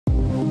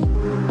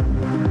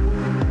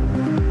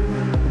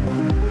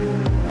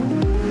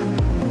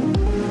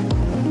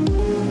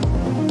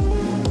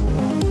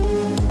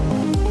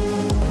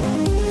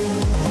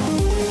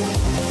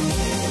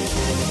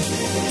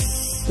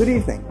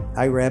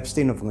Ira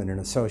Epstein of Linn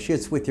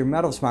Associates with your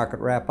metals market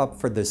wrap-up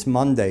for this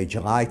Monday,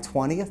 July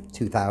 20th,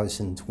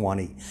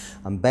 2020.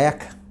 I'm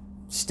back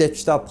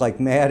stitched up like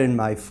mad in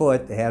my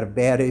foot. I had a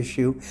bad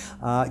issue.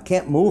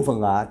 Can't move a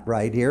lot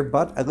right here,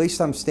 but at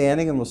least I'm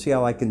standing and we'll see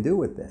how I can do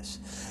with this.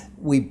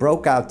 We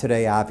broke out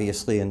today,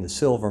 obviously, in the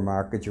silver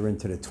market. You're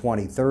into the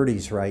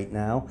 2030s right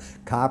now.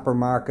 Copper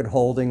market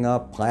holding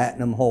up,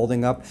 platinum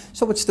holding up.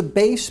 So it's the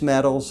base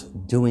metals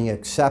doing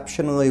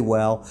exceptionally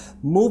well,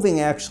 moving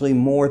actually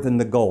more than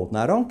the gold.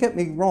 Now, don't get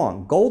me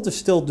wrong. Gold is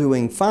still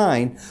doing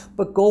fine,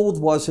 but gold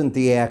wasn't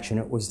the action.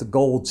 It was the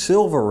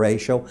gold-silver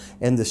ratio,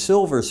 and the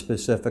silver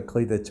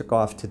specifically, that took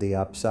off to the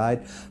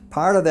upside.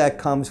 Part of that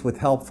comes with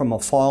help from a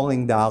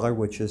falling dollar,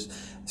 which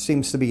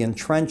seems to be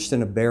entrenched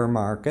in a bear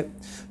market.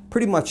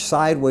 Pretty much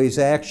sideways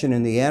action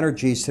in the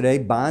energies today.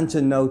 Bonds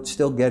and notes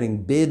still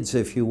getting bids,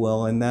 if you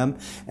will, in them.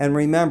 And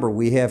remember,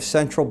 we have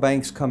central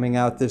banks coming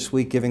out this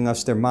week giving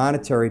us their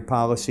monetary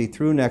policy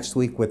through next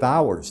week with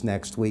ours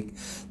next week,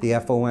 the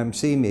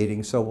FOMC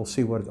meeting. So we'll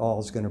see what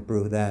all is going to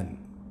brew then.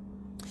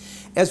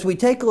 As we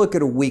take a look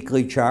at a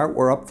weekly chart,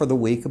 we're up for the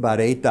week about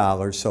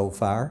 $8 so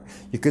far.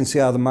 You can see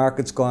how the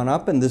market's gone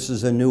up, and this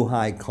is a new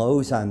high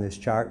close on this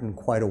chart in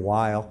quite a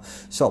while.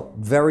 So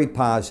very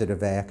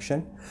positive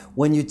action.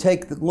 When you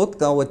take a look,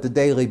 though, at the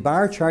daily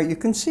bar chart, you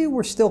can see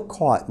we're still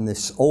caught in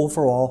this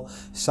overall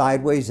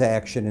sideways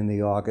action in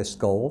the August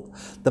gold.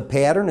 The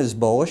pattern is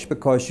bullish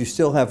because you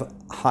still have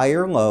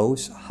higher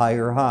lows,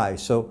 higher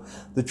highs. So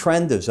the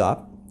trend is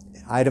up.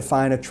 I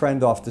define a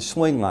trend off the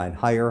swing line.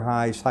 Higher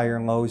highs, higher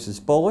lows is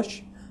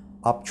bullish.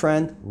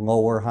 Uptrend,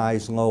 lower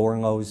highs, lower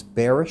lows,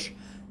 bearish.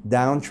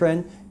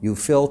 Downtrend, you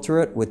filter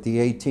it with the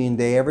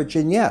 18-day average.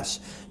 And yes,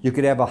 you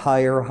could have a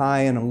higher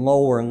high and a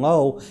lower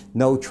low,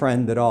 no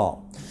trend at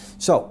all.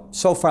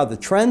 So far the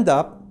trend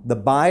up. The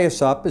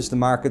bias up is the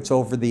market's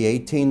over the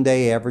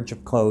 18-day average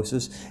of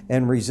closes,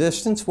 and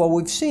resistance, well,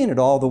 we've seen it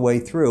all the way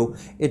through.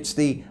 It's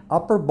the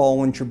upper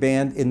Bollinger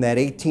Band in that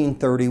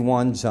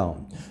 1831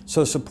 zone.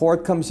 So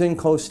support comes in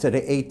close to the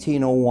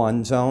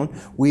 1801 zone.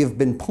 We have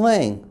been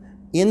playing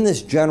in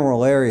this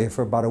general area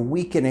for about a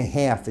week and a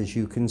half, as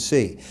you can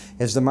see.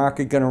 Is the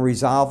market going to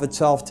resolve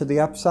itself to the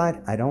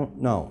upside? I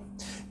don't know.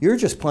 You're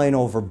just plain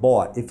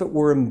overbought. If it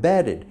were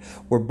embedded,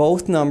 were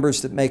both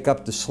numbers that make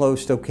up the slow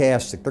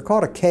stochastic. They're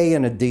called a K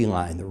and a D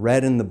line, the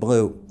red and the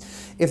blue.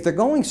 If they're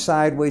going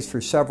sideways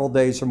for several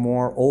days or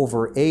more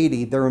over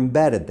 80, they're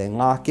embedded. They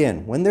lock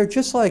in. When they're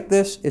just like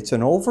this, it's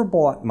an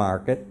overbought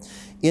market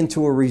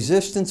into a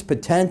resistance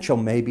potential,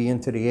 maybe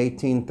into the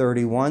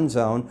 1831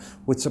 zone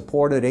with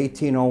support at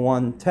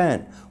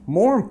 1801.10.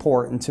 More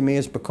important to me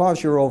is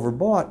because you're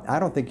overbought, I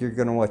don't think you're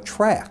going to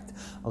attract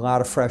a lot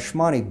of fresh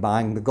money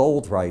buying the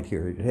gold right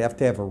here. You'd have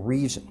to have a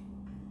reason.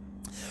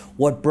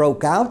 What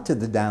broke out to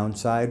the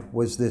downside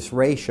was this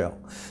ratio.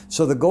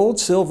 So the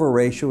gold-silver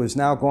ratio has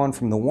now gone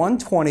from the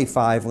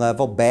 125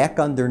 level back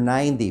under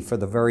 90 for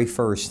the very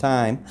first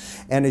time.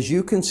 And as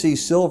you can see,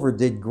 silver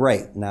did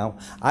great. Now,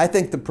 I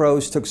think the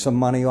pros took some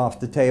money off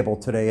the table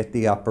today at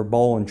the upper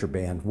Bollinger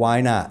Band.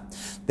 Why not?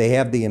 They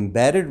have the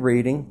embedded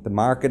reading. The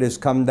market has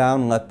come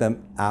down and let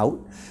them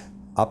out.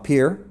 Up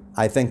here,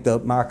 I think the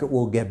market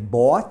will get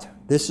bought.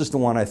 This is the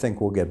one I think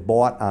will get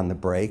bought on the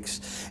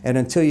breaks. And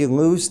until you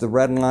lose the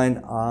red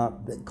line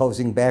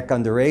closing back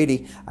under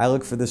 80, I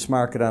look for this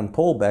market on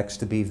pullbacks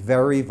to be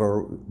very,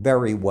 very,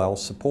 very well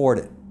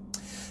supported.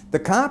 The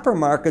copper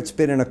market's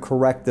been in a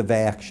corrective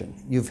action.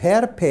 You've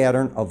had a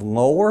pattern of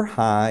lower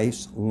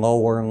highs,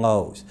 lower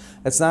lows.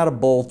 That's not a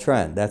bull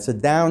trend. That's a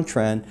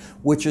downtrend,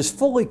 which is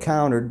fully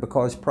countered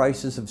because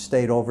prices have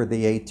stayed over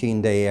the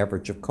 18-day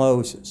average of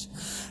closes.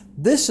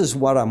 This is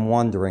what I'm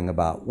wondering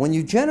about. When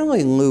you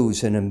generally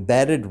lose an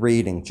embedded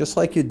reading, just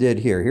like you did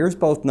here, here's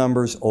both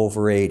numbers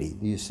over 80.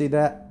 Do you see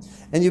that?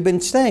 And you've been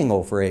staying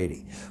over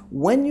 80.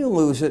 When you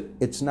lose it,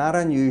 it's not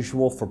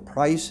unusual for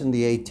price and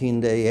the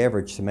 18-day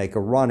average to make a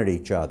run at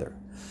each other,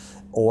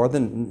 or the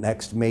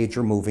next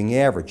major moving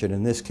average, and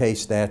in this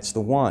case, that's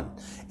the one.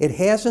 It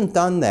hasn't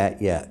done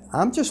that yet.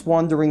 I'm just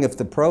wondering if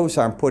the pros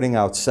aren't putting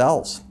out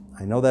sells.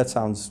 I know that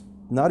sounds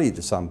nutty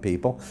to some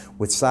people,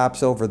 with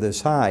stops over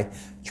this high,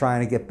 trying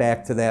to get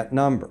back to that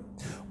number.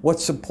 What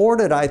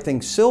supported, I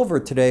think, silver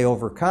today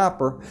over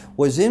copper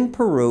was in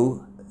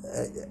Peru,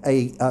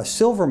 a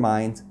silver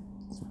mine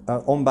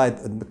owned by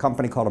the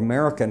company called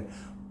American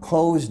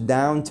closed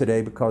down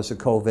today because of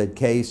COVID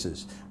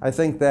cases. I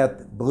think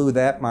that blew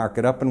that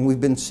market up, and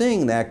we've been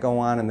seeing that go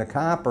on in the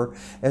copper,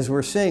 as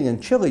we're seeing in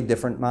Chile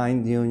different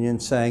mine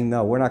unions saying,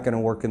 no, we're not going to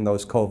work in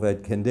those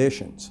COVID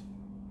conditions.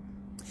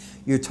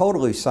 You're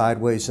totally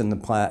sideways in the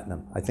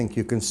platinum. I think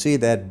you can see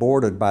that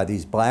bordered by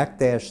these black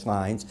dashed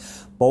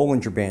lines,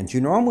 Bollinger Bands. You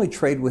normally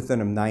trade within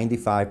them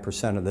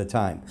 95% of the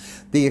time.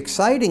 The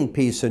exciting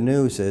piece of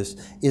news is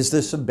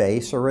this a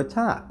base or a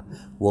top?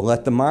 We'll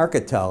let the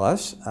market tell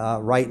us.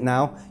 Right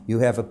now, you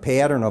have a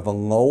pattern of a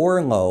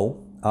lower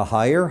low, a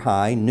higher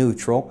high,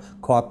 neutral,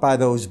 caught by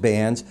those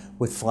bands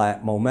with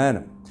flat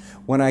momentum.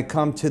 When I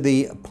come to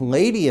the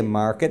palladium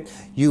market,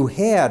 you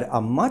had a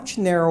much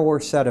narrower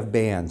set of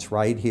bands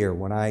right here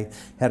when I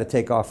had to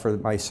take off for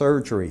my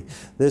surgery.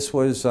 This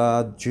was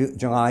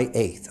July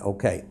 8th.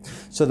 Okay,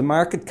 so the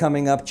market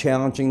coming up,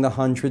 challenging the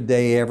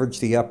 100-day average,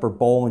 the upper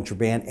Bollinger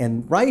Band,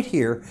 and right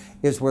here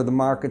is where the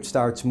market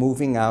starts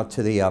moving out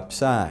to the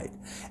upside.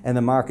 And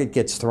the market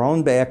gets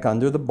thrown back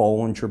under the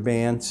Bollinger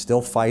Band,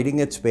 still fighting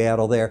its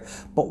battle there.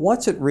 But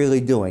what's it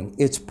really doing?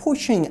 It's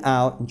pushing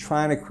out and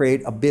trying to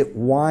create a bit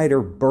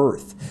wider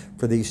berth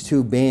for these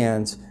two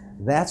bands.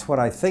 That's what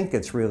I think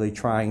it's really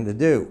trying to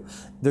do.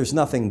 There's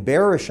nothing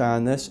bearish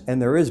on this, and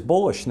there is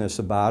bullishness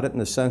about it in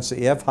the sense that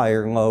you have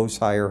higher lows,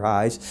 higher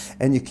highs,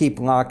 and you keep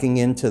locking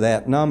into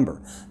that number.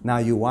 Now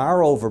you are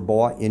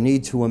overbought, you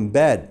need to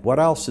embed. What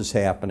else is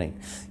happening?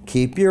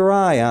 Keep your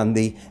eye on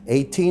the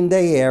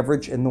 18-day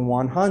average and the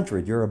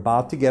 100. You're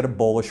about to get a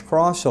bullish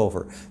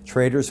crossover.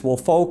 Traders will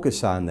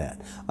focus on that.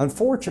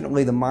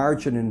 Unfortunately, the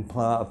margin in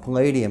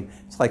palladium,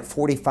 it's like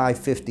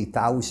 $45,000,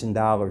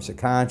 $50,000 a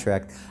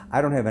contract.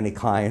 I don't have any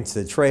clients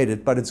that trade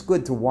it, but it's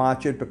good to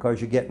watch it because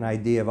you get an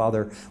idea of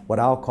other, what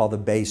I'll call the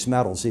base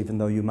metals, even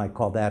though you might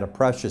call that a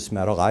precious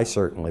metal. I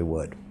certainly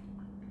would.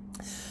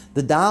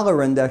 The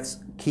dollar index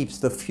keeps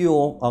the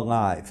fuel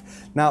alive.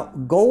 Now,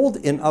 gold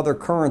in other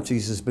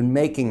currencies has been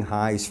making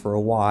highs for a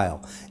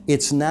while.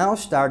 It's now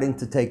starting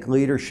to take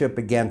leadership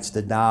against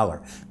the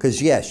dollar. Because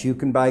yes, you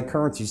can buy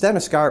currencies.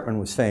 Dennis Gartman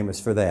was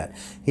famous for that.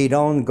 He'd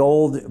own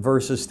gold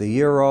versus the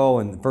euro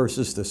and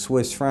versus the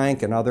Swiss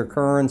franc and other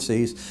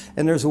currencies.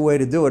 And there's a way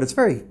to do it. It's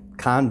very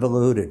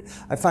convoluted.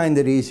 I find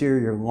it easier.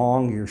 You're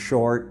long, you're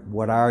short,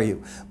 what are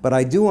you? But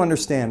I do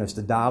understand as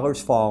the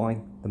dollar's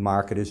falling, the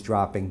market is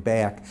dropping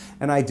back,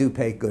 and I do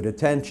pay good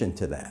attention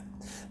to that.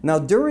 Now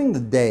during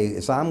the day,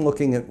 as I'm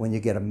looking at when you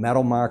get a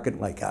metal market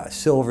like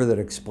silver that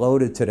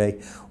exploded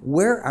today,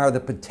 where are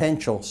the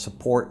potential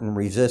support and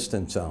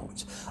resistance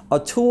zones? A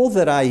tool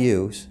that I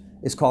use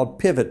is called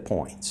pivot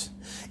points.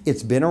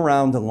 It's been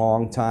around a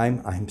long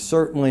time. I'm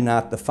certainly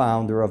not the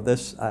founder of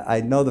this.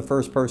 I know the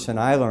first person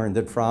I learned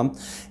it from,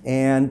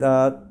 and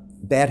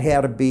that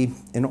had to be,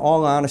 in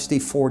all honesty,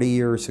 40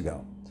 years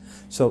ago.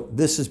 So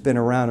this has been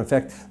around. In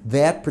fact,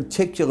 that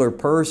particular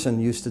person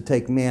used to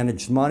take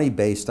managed money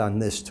based on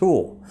this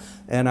tool.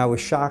 And I was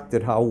shocked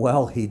at how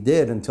well he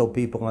did until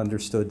people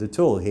understood the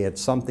tool. He had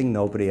something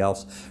nobody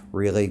else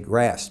really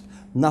grasped.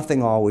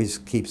 Nothing always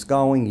keeps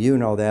going. You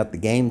know that. The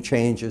game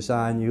changes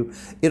on you.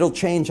 It'll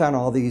change on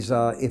all these,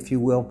 if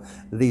you will,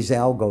 these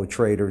algo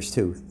traders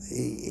too.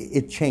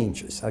 It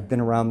changes. I've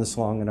been around this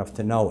long enough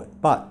to know it.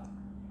 But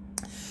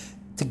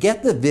to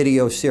get the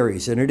video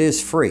series, and it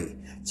is free,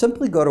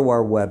 simply go to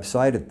our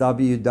website at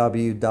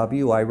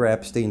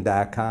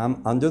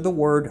www.iraepstein.com. Under the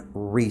word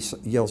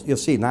research, you'll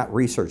see not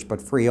research,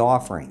 but free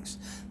offerings.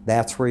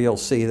 That's where you'll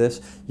see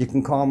this. You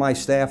can call my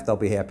staff. They'll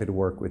be happy to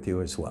work with you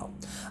as well.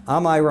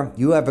 I'm Ira.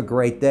 You have a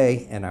great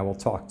day, and I will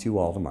talk to you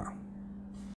all tomorrow.